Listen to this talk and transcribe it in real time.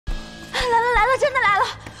了，真的来了！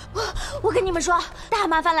我跟你们说，大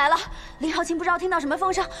麻烦来了！林浩清不知道听到什么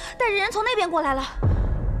风声，带着人从那边过来了。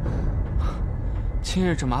今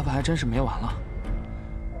日这麻烦还真是没完了。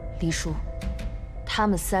黎叔，他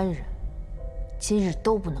们3人今日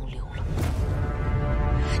都不能留了。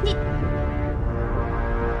你。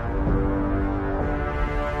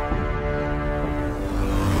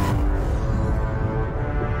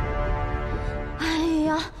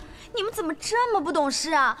 你们怎么这么不懂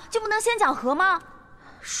事啊？就不能先讲和吗？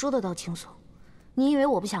说的倒轻松，你以为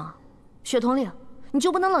我不想啊？雪统领，你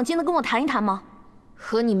就不能冷静的跟我谈一谈吗？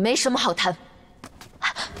和你没什么好谈。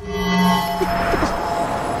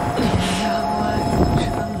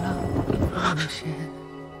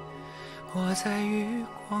我在余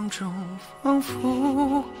光中仿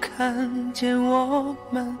佛看见我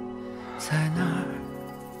们在那儿，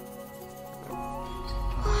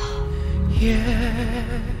也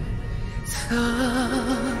曾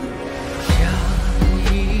像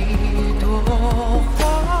一朵花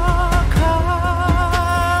开，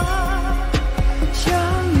相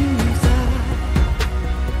遇在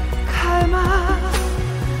开满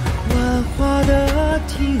万花的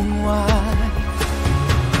亭外，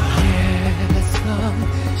也曾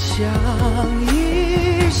像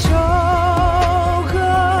一首歌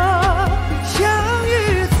相遇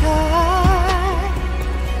在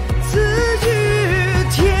字句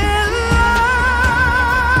天来，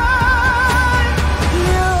留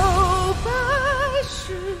白时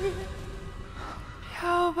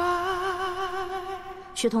漂白。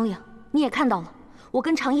雪统领，你也看到了，我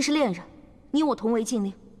跟长义是恋人，你我同为禁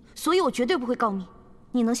令，所以我绝对不会告密。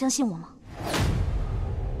你能相信我吗？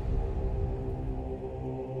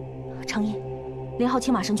长义，林浩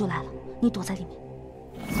清马上就来了，你躲在里面。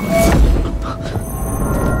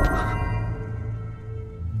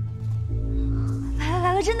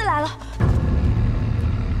来了，真的来了！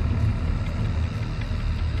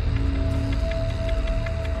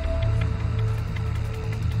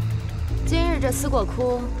今日这思果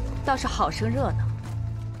窟倒是好生热闹。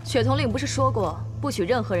雪统领不是说过不许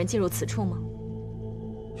任何人进入此处吗？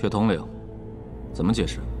雪统领，怎么解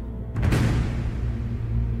释？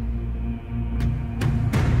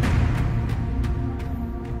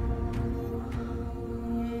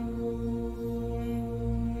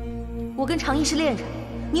我跟长义是恋人，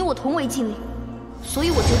你我同为禁令，所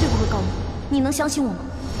以我绝对不会告密。你能相信我吗？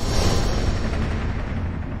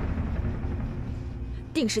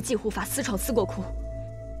定是季护法私闯思果窟，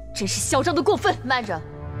真是嚣张的过分！慢着，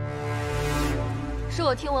是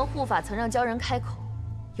我听闻护法曾让鲛人开口，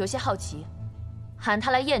有些好奇，喊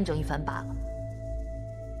他来验证一番罢了。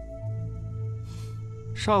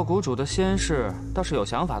少谷主的仙士倒是有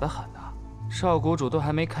想法的很啊，少谷主都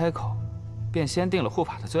还没开口，便先定了护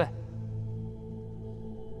法的罪。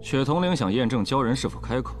雪统领想验证鲛人是否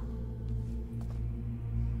开口，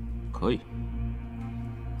可以。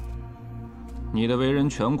你的为人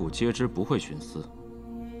全谷皆知，不会徇私。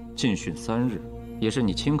禁训3日，也是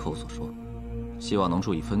你亲口所说，希望能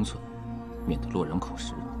注意分寸，免得落人口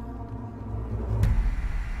实。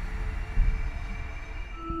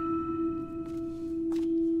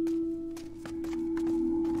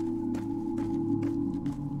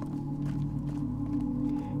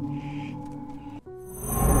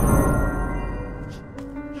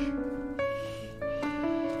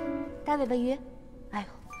大尾巴鱼，哎呦，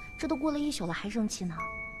这都过了1宿了还生气呢。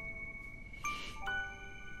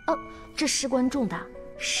哦，这事关重大，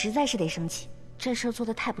实在是得生气，这事儿做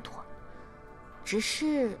得太不妥。只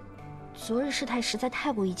是，昨日事态实在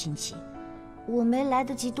太过于紧急，我没来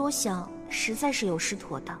得及多想，实在是有失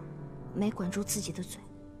妥当，没管住自己的嘴。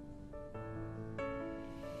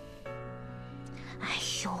哎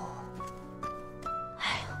呦，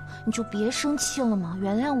你就别生气了嘛，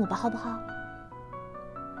原谅我吧，好不好？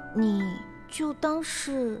你就当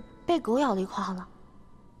是被狗咬了一口好了。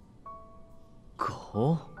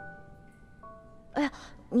狗？哎呀，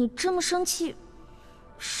你这么生气，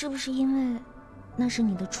是不是因为那是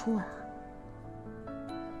你的初吻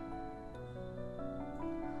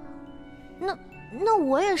啊？那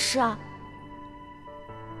我也是啊。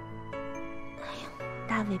哎呀，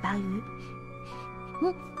大尾巴鱼，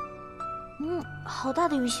好大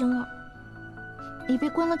的鱼腥味儿！你被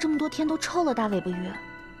关了这么多天都臭了，大尾巴鱼。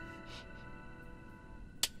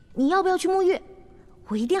你要不要去沐浴？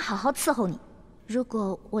我一定好好伺候你。如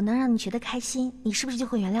果我能让你觉得开心，你是不是就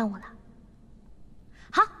会原谅我了？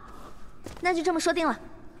好，那就这么说定了。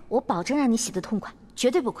我保证让你洗得痛快，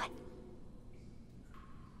绝对不亏。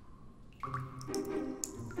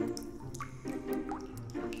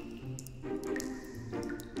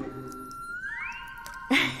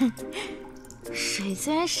水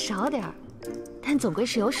虽然少点儿，但总归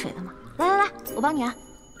是有水的嘛。来来来，我帮你啊。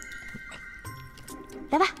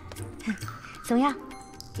来吧，怎么样？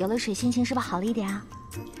有了水，心情是不是好了一点啊？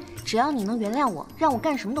只要你能原谅我，让我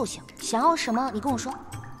干什么都行。想要什么，你跟我说。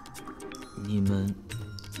你们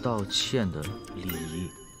道歉的礼仪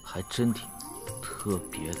还真挺特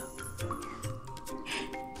别的。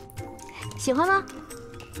喜欢吗？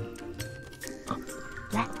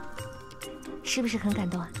来，是不是很感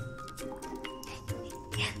动啊？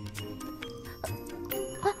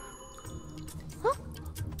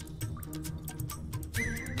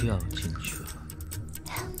掉进去了，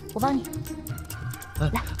我帮你。来。哎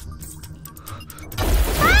呦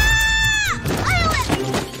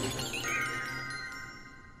喂！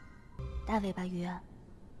大尾巴鱼，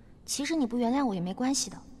其实你不原谅我也没关系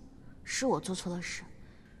的，是我做错了事。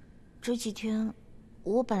这几天，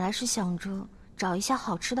我本来是想着找一下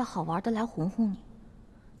好吃的好玩的来哄哄你，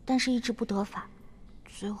但是一直不得法，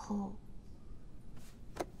最后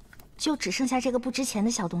就只剩下这个不值钱的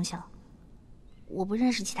小东西了。我不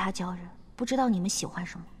认识其他鲛人，不知道你们喜欢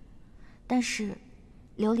什么，但是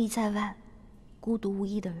流离在外、孤独无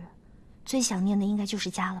依的人，最想念的应该就是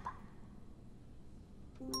家了吧？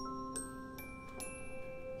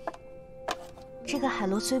这个海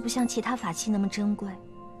螺虽不像其他法器那么珍贵，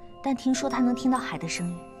但听说它能听到海的声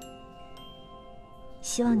音。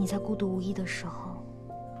希望你在孤独无依的时候，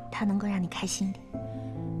它能够让你开心点。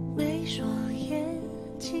每双眼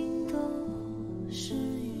睛都是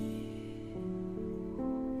雨，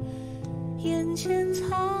眼前沧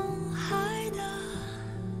海的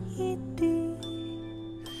一滴，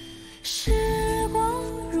时光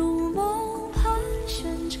如梦盘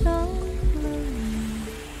旋成了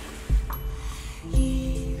你，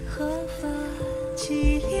一颗泛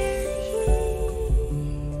起涟漪，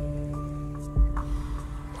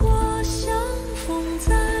我像风在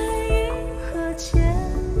银河间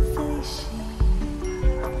飞行，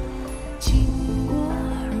经过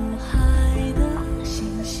入海的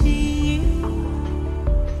星星，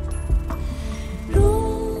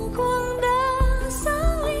如光的森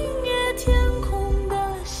林越天空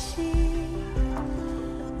的星，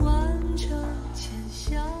完成浅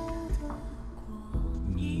笑的过。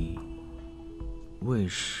你为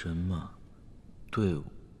什么对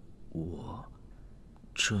我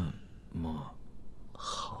这么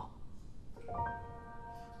好？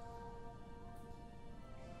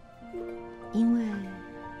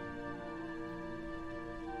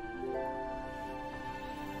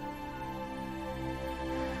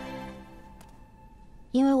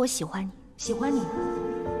因为我喜欢你，喜欢你，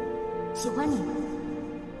喜欢你，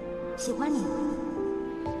喜欢你，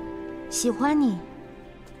喜欢你，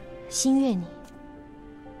心悦你，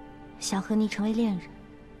想和你成为恋人，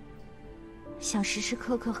想时时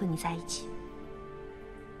刻刻和你在一起。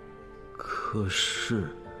可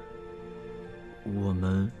是我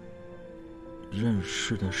们认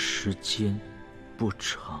识的时间不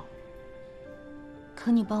长，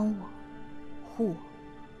可你帮我，护我，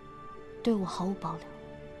对我毫无保留。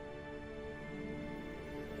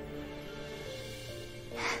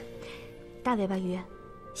大尾巴鱼，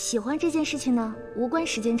喜欢这件事情呢，无关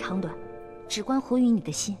时间长短，只关乎于你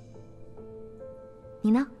的心。你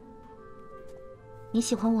呢？你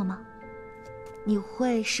喜欢我吗？你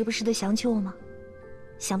会时不时的想起我吗？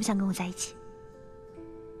想不想跟我在一起？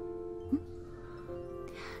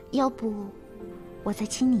要不我再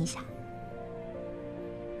亲你一下，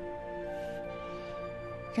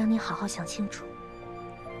让你好好想清楚。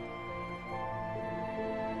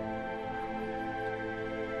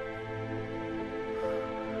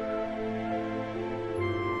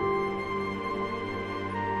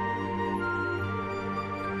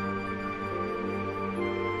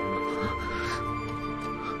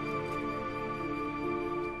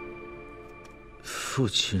父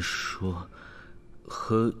亲说，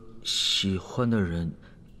和喜欢的人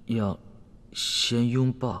要先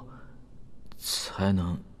拥抱，才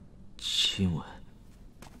能亲吻。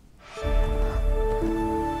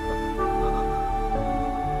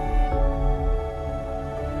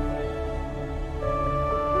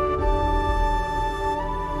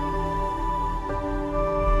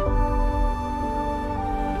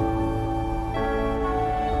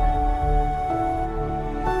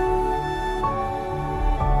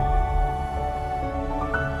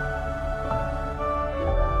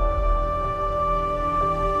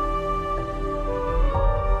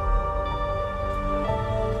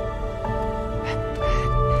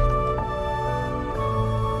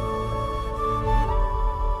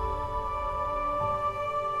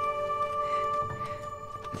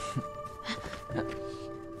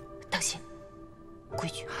当心，规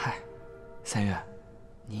矩。嗨，三月，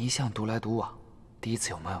你一向独来独往，第一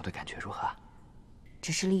次有盟友的感觉如何？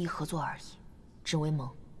只是利益合作而已，只为盟，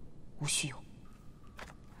无虚有。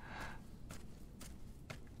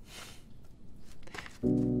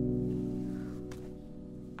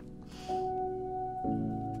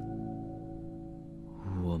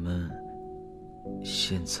我们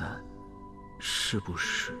现在是不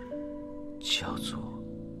是叫做？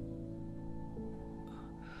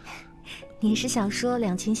你是想说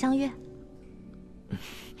两情相悦？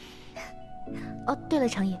哦，对了，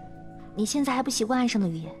长野，你现在还不习惯岸上的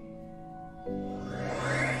语言。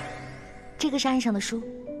这个是岸上的书，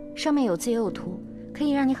上面有字也有图，可以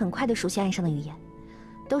让你很快的熟悉岸上的语言。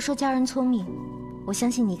都说教人聪明，我相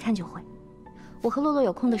信你一看就会。我和洛洛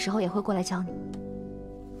有空的时候也会过来教你。